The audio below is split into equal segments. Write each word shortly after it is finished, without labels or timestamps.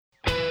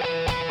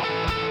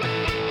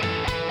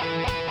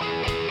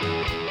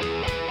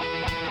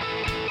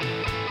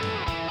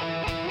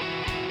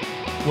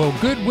Well,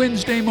 good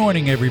Wednesday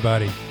morning,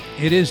 everybody.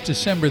 It is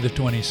December the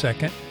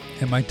 22nd,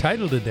 and my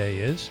title today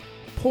is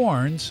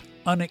Porn's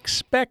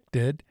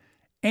Unexpected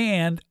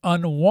and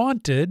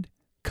Unwanted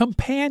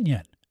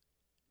Companion.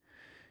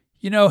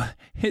 You know,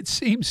 it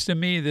seems to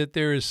me that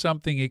there is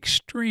something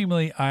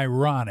extremely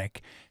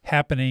ironic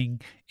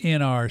happening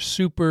in our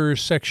super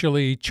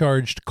sexually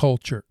charged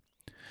culture.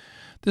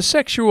 The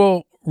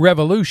sexual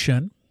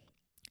revolution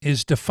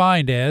is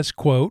defined as,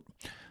 quote,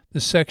 the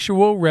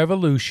sexual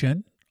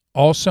revolution,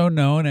 also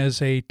known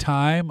as a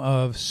time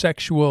of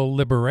sexual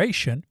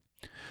liberation,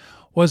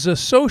 was a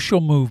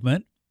social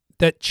movement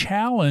that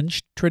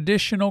challenged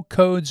traditional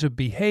codes of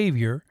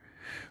behavior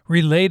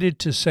related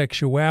to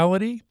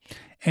sexuality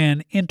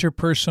and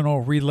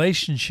interpersonal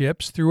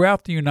relationships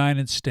throughout the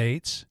United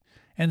States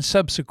and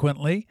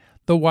subsequently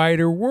the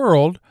wider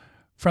world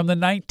from the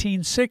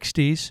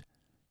 1960s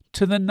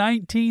to the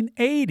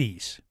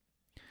 1980s.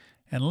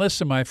 And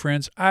listen, my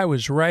friends, I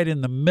was right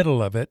in the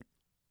middle of it,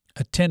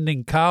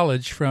 attending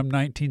college from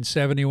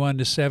 1971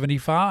 to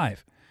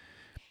 75,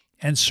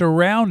 and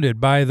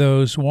surrounded by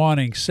those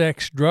wanting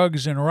sex,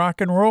 drugs, and rock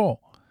and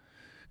roll.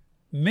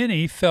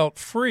 Many felt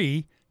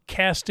free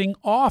casting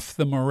off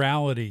the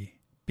morality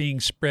being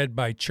spread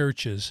by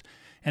churches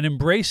and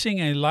embracing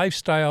a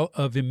lifestyle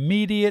of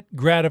immediate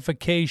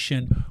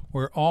gratification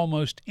where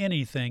almost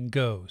anything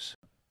goes.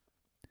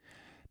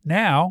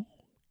 Now,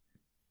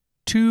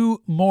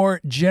 two more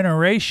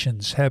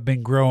generations have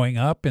been growing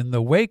up in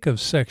the wake of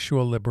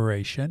sexual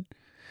liberation,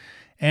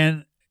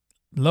 and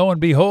lo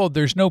and behold,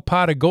 there's no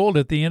pot of gold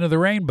at the end of the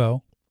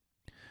rainbow.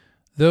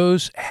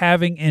 Those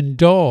having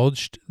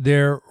indulged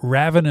their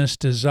ravenous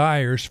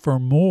desires for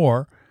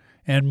more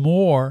and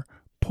more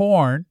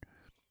porn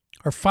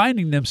are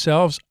finding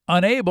themselves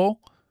unable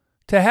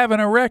to have an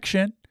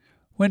erection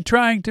when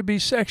trying to be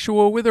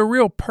sexual with a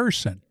real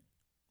person.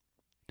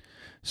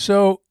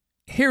 So,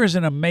 here is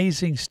an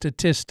amazing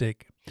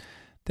statistic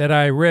that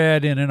I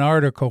read in an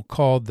article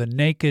called The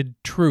Naked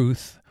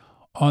Truth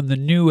on the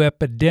New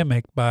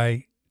Epidemic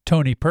by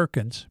Tony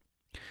Perkins.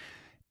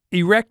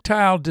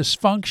 Erectile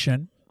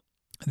dysfunction,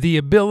 the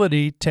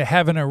ability to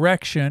have an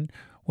erection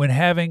when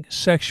having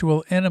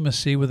sexual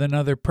intimacy with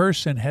another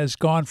person, has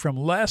gone from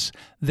less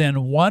than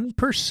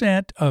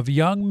 1% of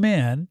young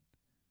men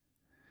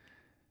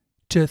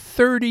to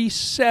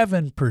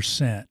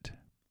 37%.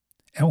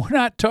 And we're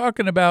not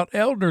talking about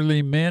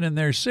elderly men in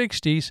their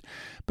 60s,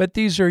 but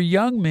these are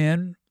young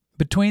men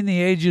between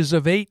the ages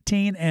of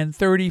 18 and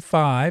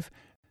 35.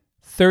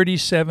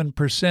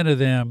 37% of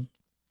them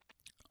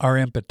are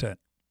impotent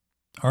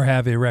or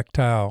have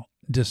erectile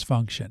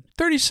dysfunction.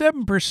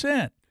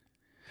 37%.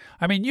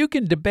 I mean, you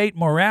can debate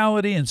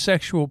morality and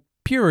sexual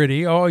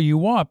purity all you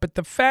want, but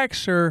the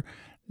facts are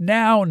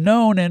now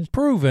known and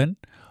proven.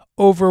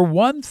 Over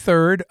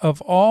 1/3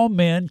 of all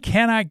men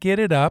cannot get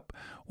it up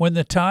when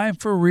the time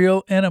for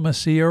real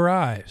intimacy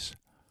arrives.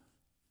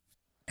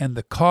 And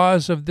the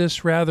cause of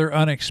this rather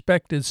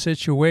unexpected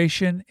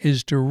situation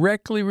is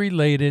directly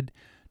related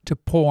to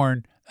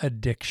porn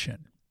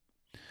addiction.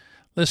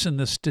 Listen,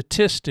 the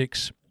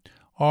statistics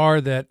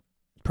are that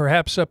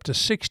perhaps up to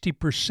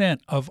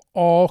 60% of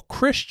all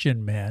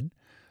Christian men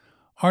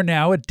are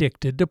now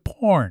addicted to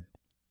porn.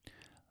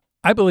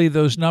 I believe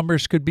those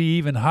numbers could be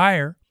even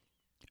higher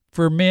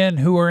for men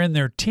who are in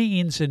their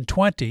teens and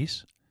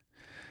 20s.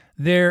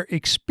 Their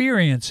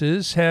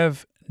experiences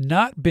have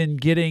not been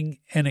getting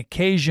an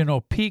occasional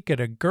peek at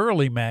a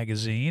girly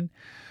magazine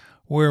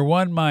where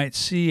one might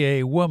see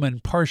a woman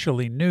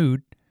partially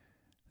nude.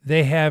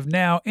 They have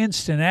now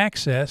instant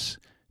access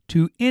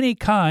to any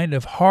kind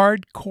of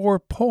hardcore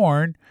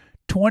porn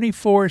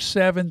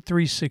 24/7,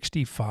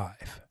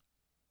 365.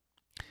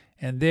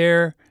 And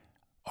there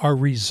are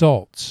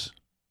results.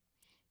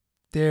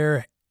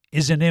 There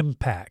is an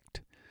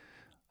impact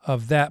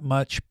of that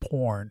much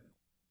porn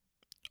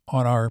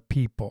on our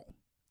people.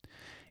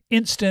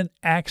 Instant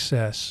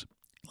access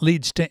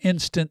leads to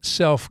instant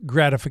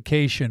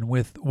self-gratification,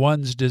 with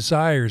one's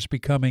desires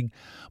becoming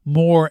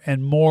more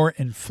and more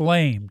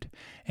inflamed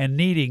and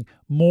needing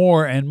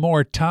more and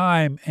more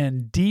time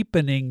and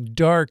deepening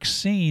dark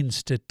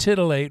scenes to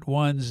titillate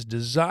one's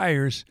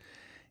desires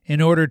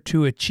in order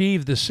to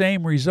achieve the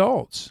same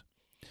results.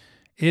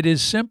 It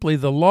is simply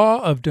the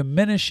law of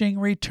diminishing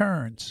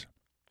returns.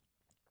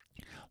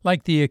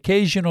 Like the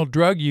occasional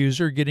drug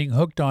user getting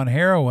hooked on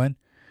heroin,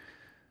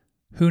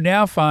 who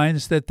now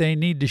finds that they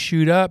need to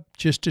shoot up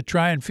just to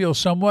try and feel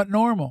somewhat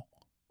normal.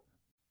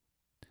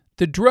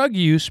 The drug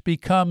use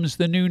becomes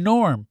the new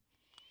norm,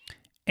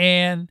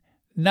 and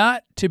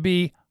not to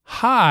be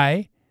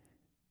high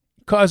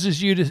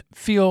causes you to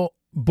feel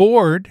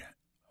bored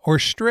or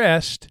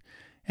stressed,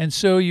 and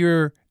so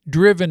you're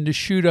driven to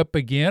shoot up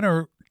again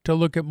or to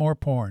look at more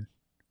porn.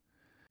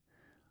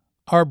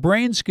 Our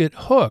brains get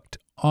hooked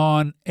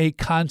on a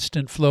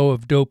constant flow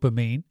of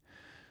dopamine,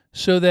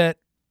 so that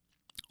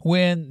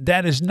when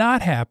that is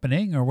not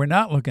happening or we're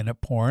not looking at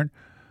porn,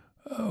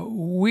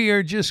 we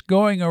are just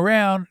going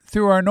around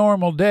through our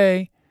normal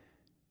day,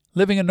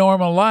 living a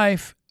normal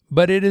life,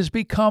 but it has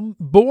become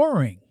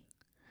boring.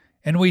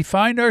 and we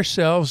find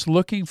ourselves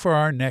looking for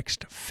our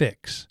next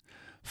fix.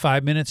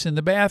 5 minutes in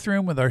the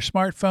bathroom with our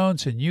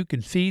smartphones, and you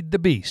can feed the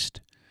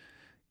beast.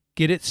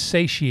 Get it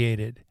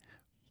satiated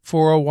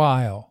for a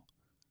while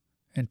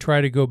and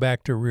try to go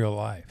back to real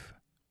life.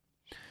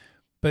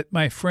 But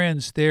my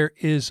friends, there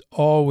is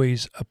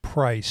always a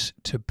price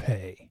to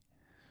pay.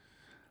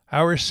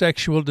 Our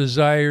sexual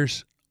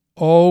desires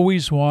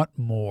always want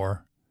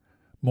more.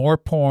 More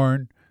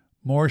porn,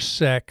 more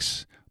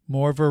sex,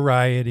 more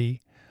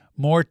variety,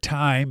 more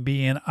time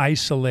being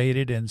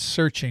isolated and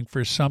searching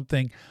for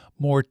something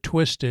more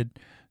twisted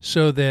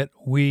so that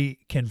we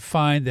can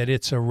find that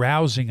it's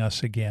arousing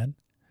us again.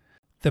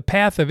 The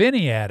path of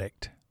any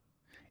addict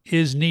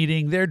is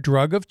needing their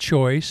drug of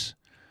choice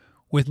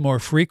with more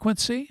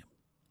frequency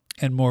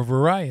and more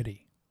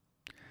variety.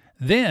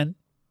 Then,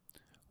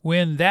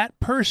 when that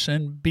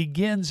person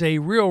begins a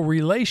real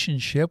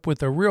relationship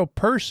with a real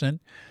person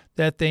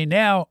that they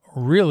now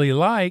really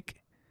like,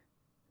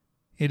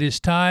 it is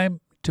time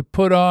to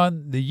put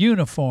on the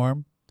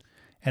uniform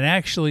and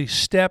actually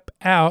step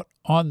out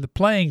on the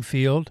playing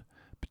field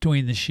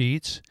between the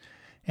sheets,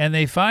 and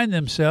they find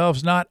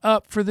themselves not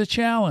up for the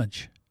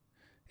challenge.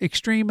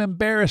 Extreme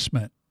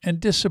embarrassment and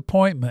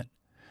disappointment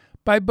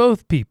by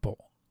both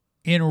people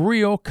in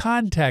real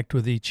contact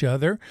with each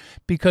other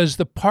because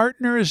the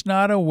partner is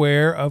not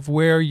aware of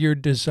where your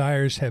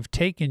desires have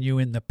taken you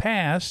in the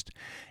past,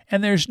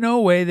 and there's no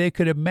way they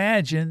could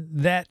imagine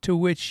that to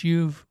which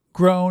you've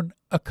grown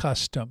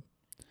accustomed.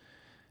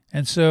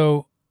 And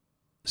so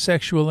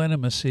sexual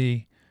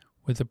intimacy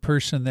with the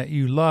person that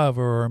you love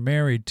or are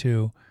married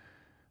to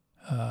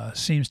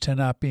seems to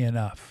not be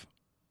enough,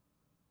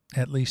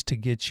 at least to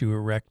get you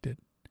erected.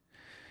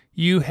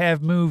 You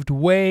have moved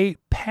way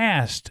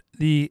past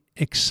the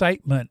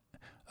excitement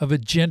of a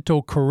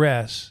gentle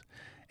caress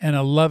and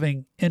a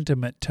loving,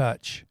 intimate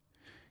touch.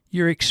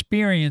 Your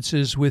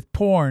experiences with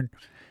porn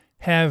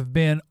have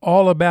been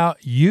all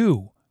about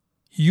you.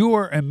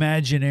 Your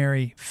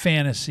imaginary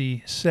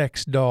fantasy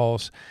sex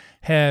dolls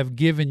have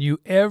given you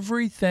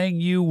everything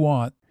you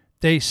want.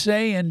 They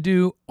say and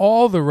do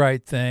all the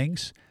right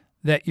things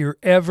that your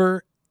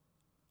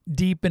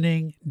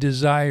ever-deepening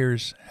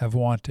desires have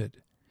wanted.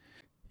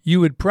 You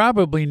would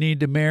probably need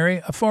to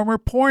marry a former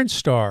porn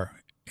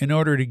star in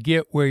order to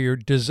get where your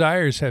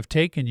desires have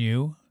taken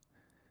you,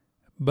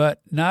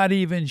 but not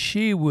even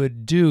she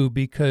would do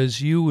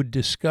because you would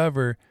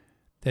discover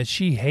that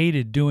she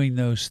hated doing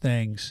those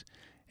things,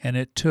 and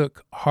it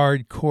took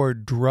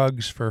hardcore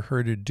drugs for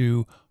her to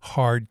do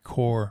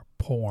hardcore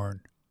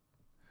porn.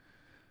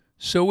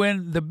 So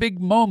when the big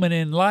moment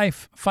in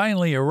life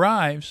finally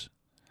arrives,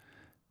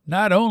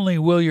 not only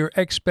will your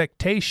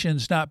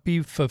expectations not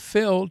be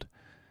fulfilled,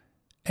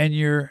 and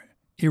your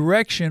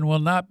erection will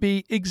not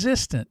be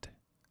existent.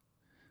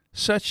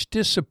 Such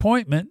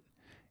disappointment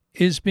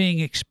is being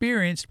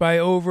experienced by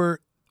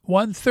over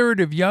 1/3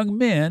 of young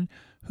men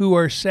who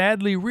are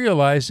sadly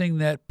realizing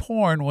that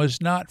porn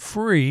was not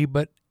free,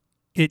 but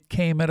it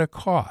came at a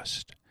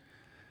cost.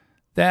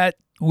 That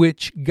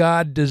which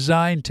God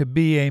designed to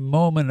be a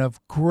moment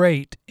of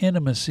great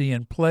intimacy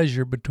and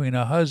pleasure between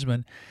a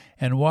husband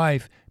and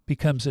wife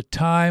becomes a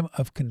time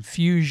of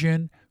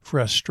confusion,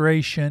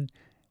 frustration,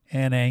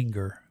 and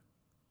anger.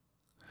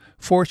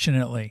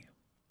 Fortunately,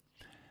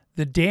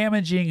 the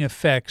damaging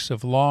effects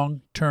of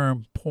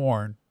long-term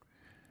porn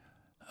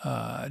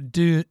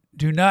do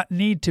not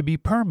need to be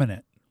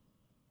permanent,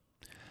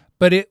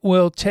 but it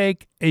will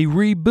take a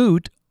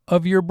reboot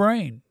of your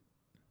brain.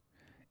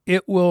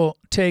 It will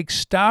take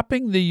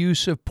stopping the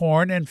use of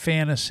porn and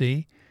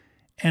fantasy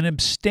and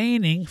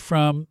abstaining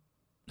from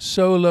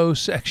solo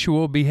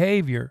sexual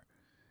behavior.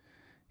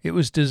 It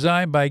was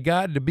designed by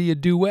God to be a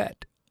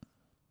duet.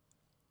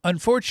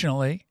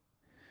 Unfortunately,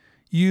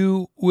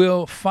 you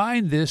will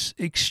find this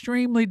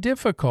extremely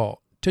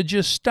difficult to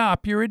just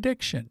stop your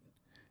addiction.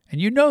 And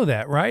you know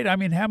that, right? I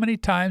mean, how many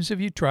times have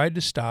you tried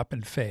to stop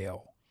and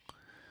fail?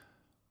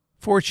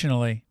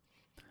 Fortunately,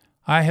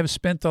 I have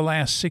spent the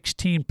last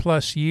 16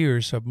 plus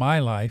years of my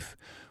life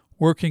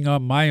working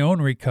on my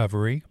own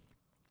recovery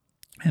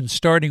and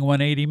starting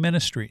 180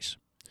 Ministries.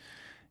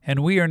 And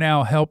we are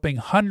now helping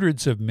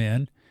hundreds of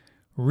men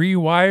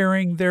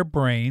rewiring their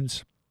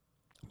brains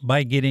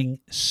by getting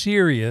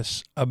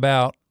serious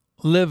about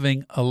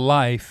living a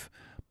life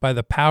by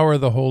the power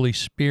of the Holy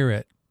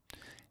Spirit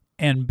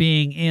and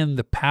being in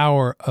the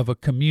power of a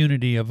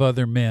community of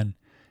other men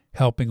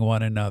helping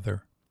one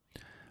another.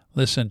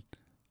 Listen,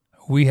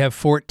 we have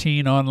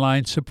 14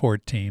 online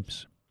support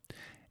teams,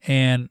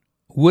 and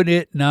would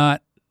it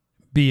not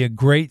be a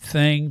great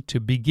thing to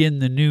begin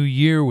the new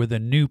year with a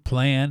new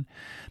plan?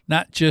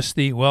 Not just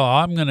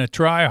I'm going to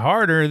try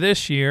harder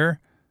this year,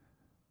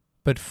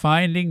 but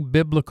finding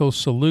biblical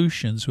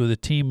solutions with a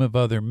team of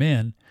other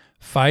men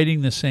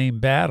fighting the same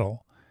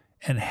battle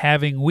and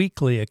having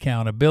weekly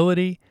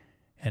accountability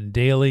and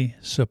daily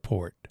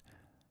support.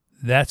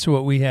 That's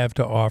what we have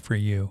to offer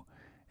you,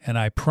 and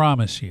I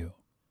promise you,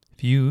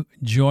 if you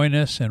join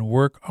us and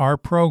work our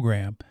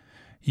program,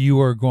 you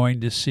are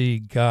going to see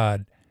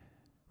God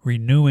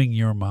renewing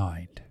your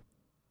mind.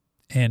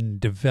 and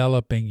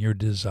developing your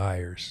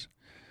desires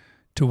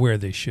to where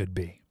they should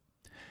be.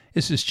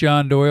 This is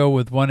John Doyle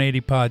with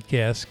 180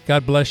 Podcast.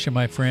 God bless you,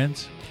 my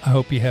friends. I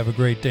hope you have a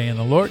great day in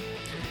the Lord.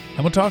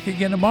 And we'll talk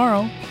again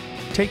tomorrow.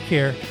 Take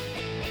care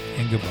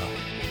and goodbye.